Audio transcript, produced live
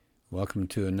Welcome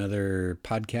to another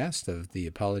podcast of the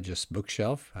Apologist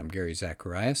bookshelf. I'm Gary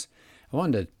Zacharias. I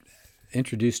wanted to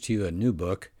introduce to you a new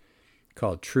book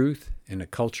called Truth in a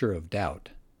Culture of Doubt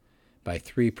by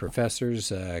three professors,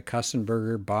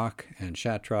 Kostenberger, Bach, and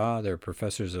Chatraw. They're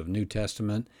professors of New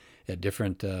Testament at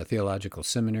different theological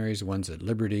seminaries. One's at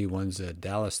Liberty, one's at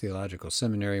Dallas Theological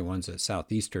Seminary, one's at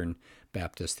Southeastern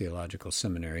Baptist Theological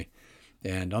Seminary.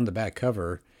 And on the back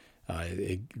cover,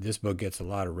 this book gets a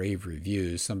lot of rave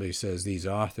reviews. Somebody says these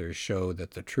authors show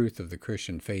that the truth of the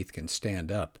Christian faith can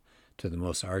stand up to the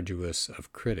most arduous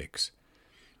of critics.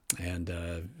 And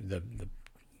the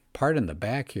part in the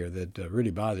back here that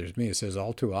really bothers me, it says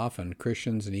all too often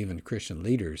Christians and even Christian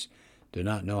leaders do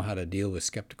not know how to deal with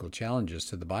skeptical challenges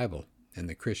to the Bible and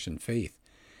the Christian faith.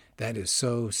 That is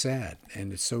so sad,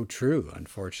 and it's so true,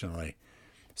 unfortunately.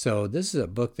 So this is a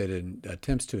book that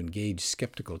attempts to engage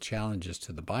skeptical challenges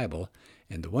to the Bible,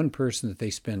 and the one person that they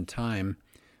spend time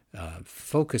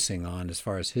focusing on as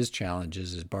far as his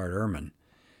challenges is Bart Ehrman.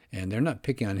 And they're not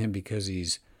picking on him because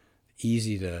he's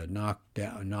easy to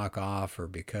knock off or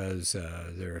because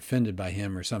they're offended by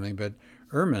him or something, but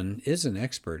Ehrman is an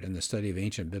expert in the study of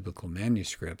ancient biblical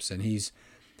manuscripts, and he's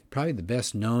probably the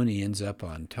best known. He ends up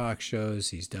on talk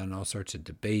shows. He's done all sorts of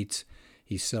debates.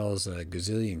 He sells a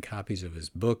gazillion copies of his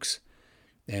books.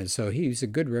 And so he's a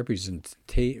good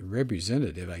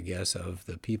representative, I guess, of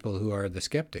the people who are the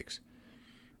skeptics.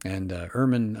 And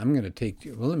Ehrman,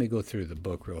 let me go through the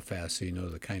book real fast so you know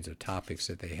the kinds of topics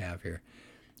that they have here.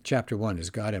 Chapter 1, is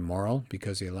God immoral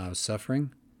because he allows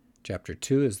suffering? Chapter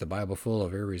 2, is the Bible full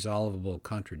of irresolvable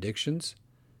contradictions?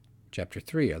 Chapter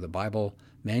 3, are the Bible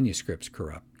manuscripts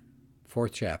corrupt?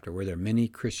 Fourth chapter, were there many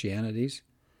Christianities?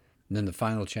 And then the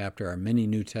final chapter, are many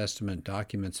New Testament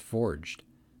documents forged?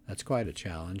 That's quite a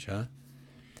challenge, huh?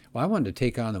 Well, I wanted to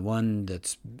take on the one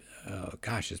that's,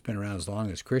 it's been around as long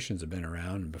as Christians have been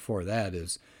around. And before that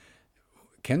is,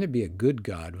 can there be a good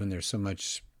God when there's so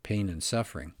much pain and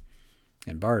suffering?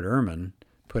 And Bart Ehrman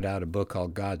put out a book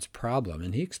called God's Problem,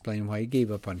 and he explained why he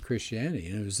gave up on Christianity.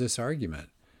 And it was this argument.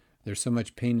 There's so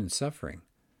much pain and suffering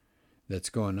that's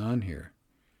going on here.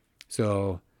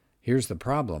 So here's the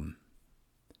problem.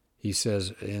 He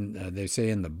says, they say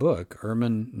in the book,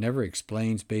 Ehrman never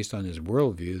explains, based on his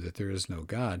worldview that there is no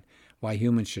God, why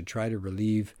humans should try to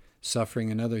relieve suffering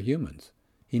in other humans.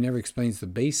 He never explains the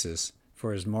basis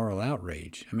for his moral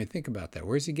outrage. I mean, think about that.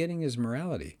 Where's he getting his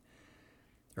morality?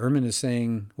 Ehrman is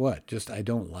saying, what, just I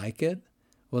don't like it?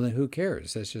 Well, then who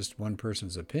cares? That's just one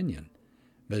person's opinion.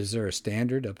 But is there a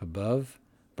standard up above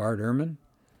Bart Ehrman?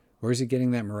 Where's he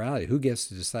getting that morality? Who gets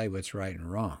to decide what's right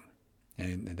and wrong?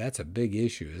 And that's a big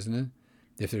issue, isn't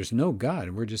it? If there's no God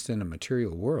and we're just in a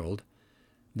material world,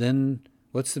 then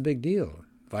what's the big deal?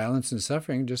 Violence and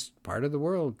suffering, just part of the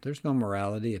world. There's no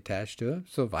morality attached to it.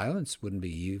 So violence wouldn't be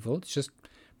evil. It's just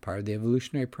part of the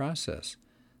evolutionary process.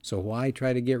 So why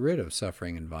try to get rid of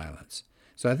suffering and violence?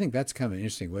 So I think that's kind of an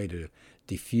interesting way to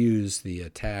diffuse the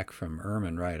attack from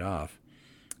Ehrman right off.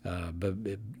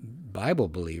 But Bible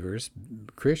believers,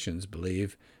 Christians,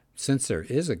 believe since there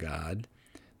is a God,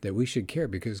 that we should care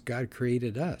because God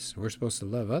created us. We're supposed to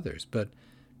love others. But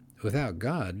without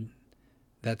God,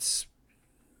 that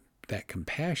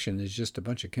compassion is just a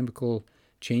bunch of chemical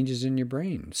changes in your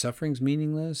brain. Suffering's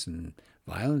meaningless and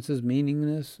violence is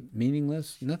meaningless.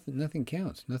 Nothing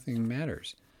counts. Nothing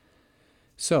matters.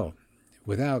 So,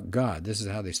 without God, this is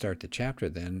how they start the chapter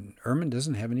then, Ehrman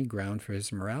doesn't have any ground for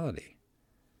his morality.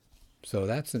 So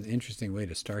that's an interesting way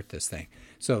to start this thing.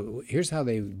 So here's how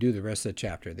they do the rest of the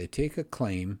chapter. They take a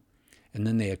claim and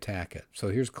then they attack it. So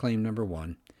here's claim number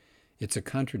 1. It's a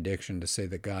contradiction to say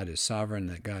that God is sovereign,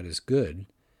 that God is good,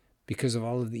 because of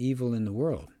all of the evil in the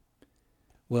world.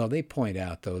 Well, they point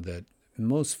out, though, that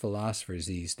most philosophers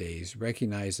these days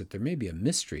recognize that there may be a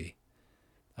mystery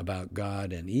about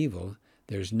God and evil.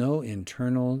 There's no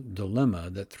internal dilemma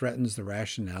that threatens the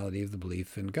rationality of the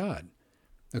belief in God.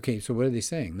 Okay, so what are they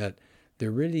saying? That there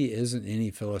really isn't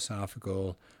any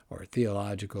philosophical or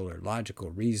theological or logical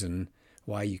reason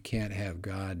why you can't have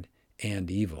God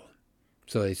and evil.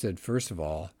 So they said, first of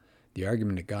all, the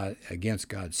argument against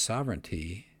God's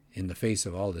sovereignty in the face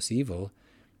of all this evil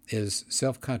is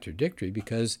self-contradictory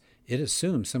because it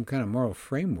assumes some kind of moral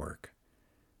framework.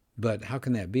 But how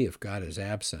can that be if God is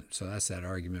absent? So that's that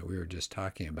argument we were just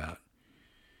talking about.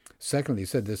 Secondly, he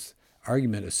said this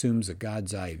argument assumes a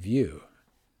God's eye view.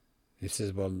 He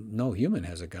says, well, no human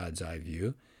has a God's eye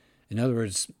view. In other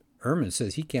words, Ehrman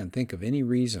says he can't think of any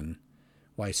reason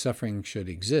why suffering should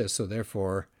exist, so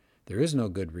therefore there is no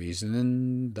good reason,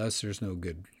 and thus there's no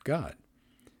good God.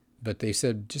 But they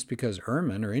said just because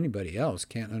Ehrman or anybody else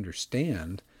can't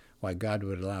understand why God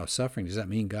would allow suffering, does that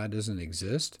mean God doesn't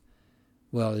exist?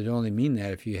 Well, it'd only mean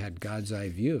that if you had God's eye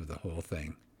view of the whole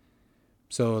thing.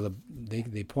 So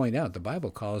they point out the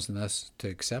Bible calls on us to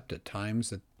accept at times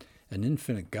that an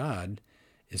infinite God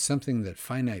is something that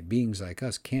finite beings like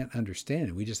us can't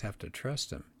understand. We just have to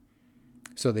trust him.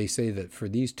 So they say that for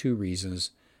these two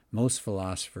reasons, most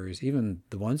philosophers, even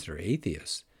the ones that are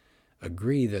atheists,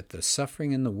 agree that the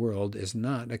suffering in the world is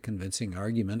not a convincing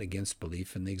argument against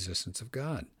belief in the existence of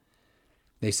God.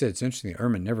 They said it's interesting,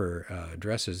 Ehrman never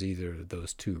addresses either of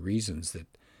those two reasons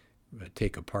that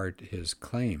take apart his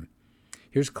claim.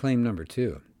 Here's claim number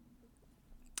 2.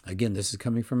 Again, this is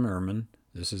coming from Ehrman.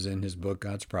 This is in his book,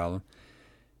 God's Problem.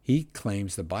 He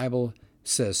claims the Bible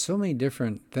says so many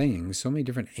different things, so many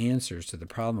different answers to the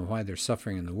problem of why there's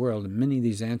suffering in the world, and many of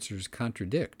these answers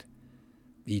contradict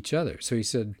each other. So he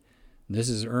said, this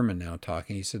is Ehrman now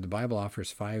talking, he said the Bible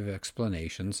offers 5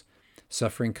 explanations.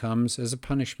 Suffering comes as a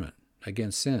punishment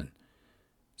against sin.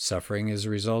 Suffering is a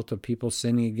result of people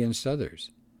sinning against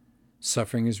others.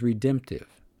 Suffering is redemptive.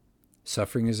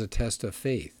 Suffering is a test of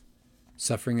faith.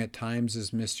 Suffering at times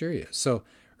is mysterious. So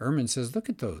Ehrman says, look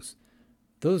at those.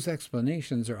 Those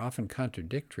explanations are often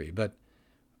contradictory, but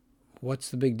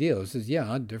what's the big deal? He says,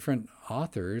 yeah, different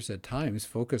authors at times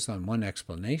focus on one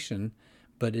explanation,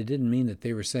 but it didn't mean that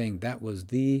they were saying that was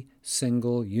the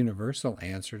single universal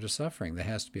answer to suffering that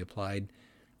has to be applied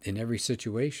in every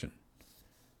situation.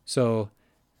 So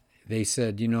they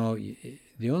said, the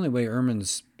only way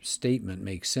Ehrman's statement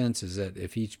makes sense is that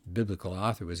if each biblical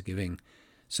author was giving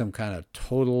some kind of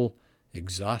total,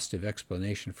 exhaustive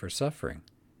explanation for suffering.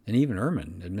 And even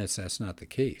Ehrman admits that's not the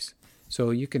case.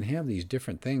 So you can have these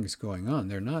different things going on.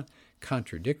 They're not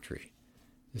contradictory.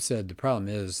 He said the problem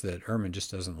is that Ehrman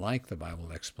just doesn't like the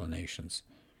Bible explanations.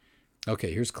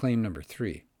 Okay, here's claim number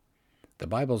 3. The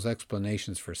Bible's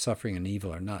explanations for suffering and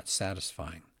evil are not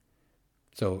satisfying.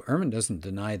 So Ehrman doesn't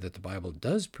deny that the Bible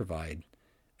does provide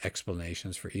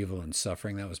explanations for evil and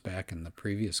suffering. That was back in the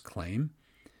previous claim.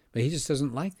 But he just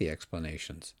doesn't like the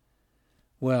explanations.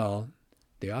 Well,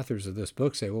 the authors of this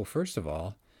book say, well, first of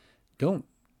all, don't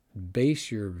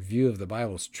base your view of the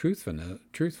Bible's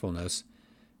truthfulness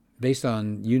based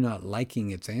on you not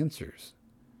liking its answers.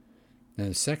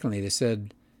 And secondly, they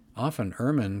said, often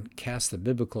Ehrman casts the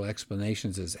biblical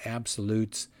explanations as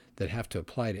absolutes that have to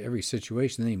apply to every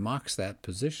situation. Then he mocks that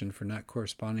position for not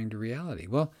corresponding to reality.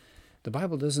 Well, the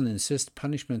Bible doesn't insist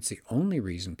punishment's the only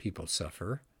reason people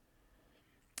suffer.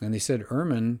 And they said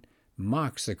Ehrman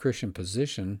mocks the Christian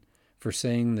position for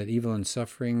saying that evil and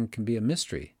suffering can be a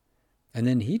mystery. And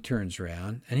then he turns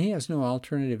around and he has no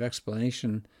alternative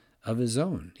explanation of his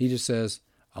own. He just says,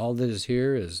 all that is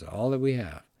here is all that we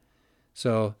have.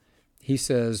 So he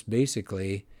says,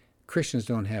 basically, Christians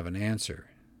don't have an answer.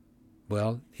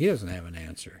 Well, he doesn't have an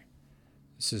answer.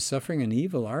 He says suffering and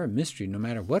evil are a mystery no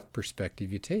matter what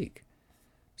perspective you take.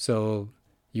 So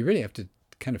you really have to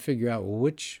kind of figure out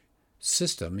which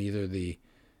system, either the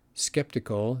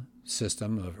skeptical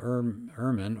system of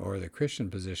Ehrman or the Christian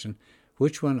position,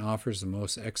 which one offers the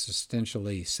most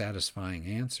existentially satisfying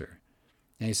answer.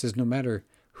 And he says no matter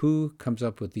who comes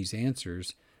up with these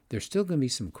answers, there's still going to be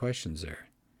some questions there.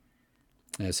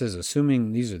 And it says,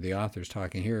 assuming, these are the authors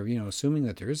talking here, assuming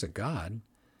that there is a God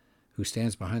who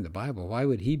stands behind the Bible, why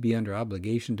would he be under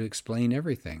obligation to explain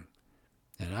everything?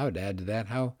 And I would add to that,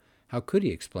 how could he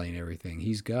explain everything?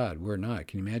 He's God, we're not.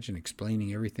 Can you imagine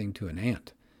explaining everything to an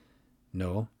ant?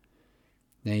 No.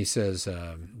 Then he says,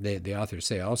 the authors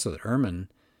say also that Ehrman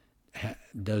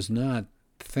does not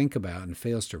think about and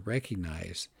fails to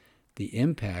recognize the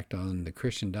impact on the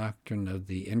Christian doctrine of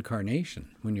the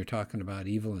incarnation when you're talking about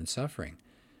evil and suffering.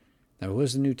 Now, what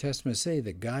does the New Testament say?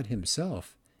 That God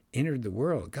himself entered the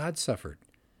world. God suffered.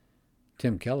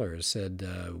 Tim Keller has said,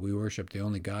 we worship the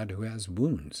only God who has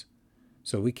wounds.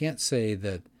 So we can't say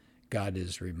that God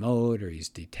is remote or he's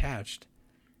detached.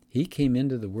 He came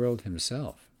into the world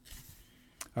himself.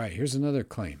 All right, here's another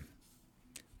claim.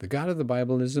 The God of the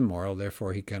Bible is immoral,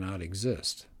 therefore he cannot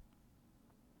exist.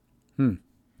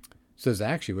 Says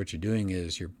actually what you're doing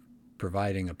is you're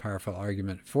providing a powerful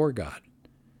argument for God.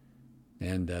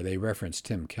 And they reference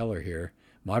Tim Keller here.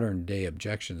 Modern day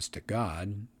objections to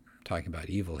God, talking about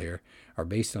evil here, are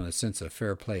based on a sense of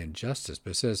fair play and justice.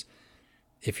 But it says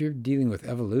if you're dealing with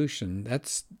evolution,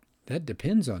 that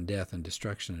depends on death and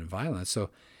destruction and violence. So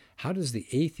how does the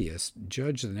atheist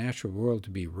judge the natural world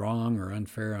to be wrong or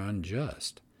unfair or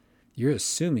unjust? You're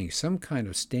assuming some kind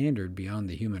of standard beyond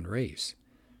the human race.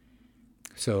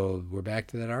 So we're back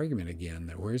to that argument again,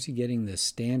 that where is he getting this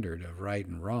standard of right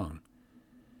and wrong?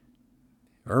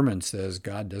 Ehrman says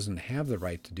God doesn't have the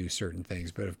right to do certain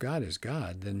things, but if God is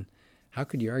God, then how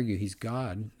could you argue he's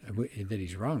God, that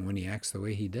he's wrong when he acts the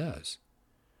way he does?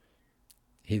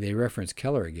 They reference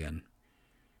Keller again.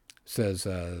 Says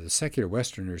the secular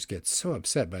Westerners get so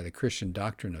upset by the Christian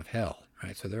doctrine of hell,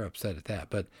 right? So they're upset at that.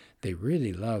 But they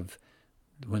really love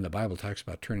when the Bible talks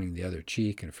about turning the other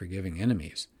cheek and forgiving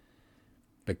enemies.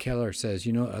 But Keller says,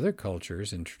 other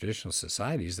cultures and traditional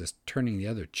societies, this turning the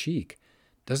other cheek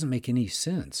doesn't make any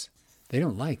sense. They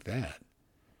don't like that.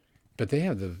 But they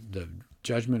have the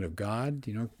judgment of God,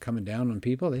 coming down on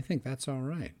people. They think that's all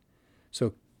right.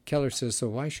 So Keller says, so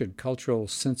why should cultural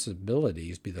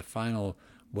sensibilities be the final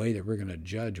way that we're going to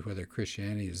judge whether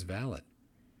Christianity is valid?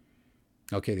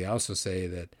 Okay, they also say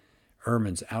that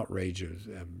Ehrman's outrage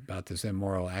about this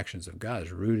immoral actions of God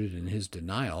is rooted in his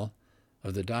denial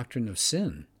of the doctrine of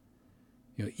sin.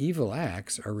 Evil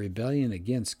acts are rebellion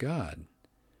against God.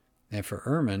 And for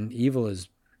Ehrman, evil is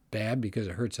bad because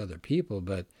it hurts other people,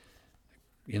 but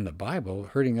in the Bible,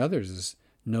 hurting others is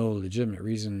no legitimate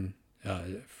reason,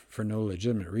 for no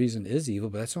legitimate reason is evil,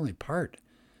 but that's only part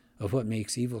of what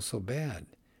makes evil so bad.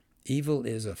 Evil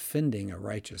is offending a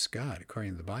righteous God,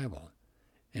 according to the Bible.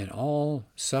 And all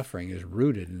suffering is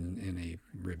rooted in a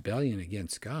rebellion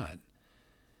against God.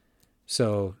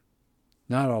 So,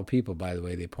 not all people, by the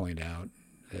way, they point out,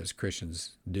 as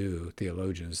Christians do,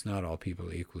 theologians, not all people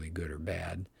are equally good or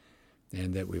bad,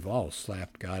 and that we've all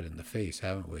slapped God in the face,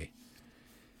 haven't we?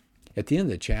 At the end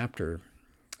of the chapter,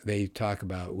 they talk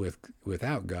about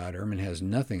without God, Ehrman has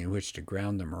nothing in which to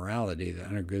ground the morality that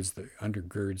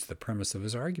undergirds the premise of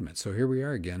his argument. So here we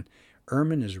are again.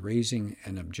 Ehrman is raising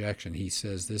an objection. He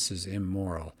says this is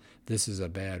immoral. This is a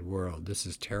bad world. This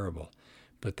is terrible.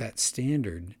 But that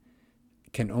standard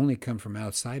can only come from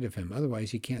outside of him.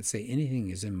 Otherwise, he can't say anything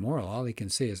is immoral. All he can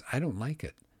say is, I don't like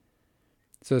it.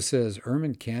 So it says,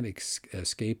 Ehrman can't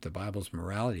escape the Bible's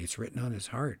morality. It's written on his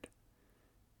heart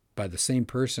by the same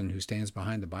person who stands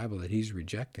behind the Bible that he's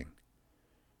rejecting.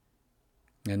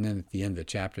 And then at the end of the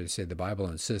chapter, they say the Bible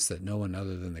insists that no one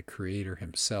other than the Creator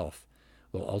himself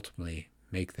will ultimately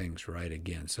make things right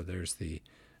again. So there's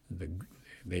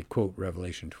they quote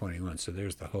Revelation 21. So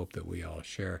there's the hope that we all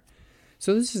share.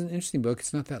 So this is an interesting book.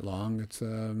 It's not that long. It's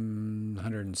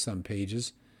 100 and some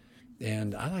pages.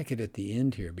 And I like it at the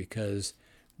end here because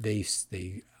they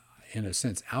in a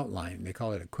sense, outline. They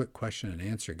call it a quick question and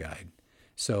answer guide.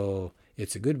 So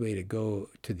it's a good way to go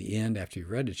to the end after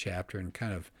you've read a chapter and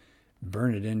kind of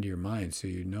burn it into your mind so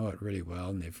you know it really well.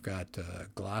 And they've got a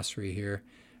glossary here.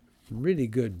 Really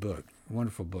good book.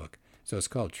 Wonderful book. So it's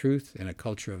called Truth in a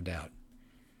Culture of Doubt.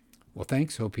 Well,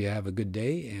 thanks. Hope you have a good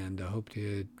day, and I hope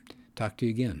to talk to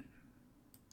you again.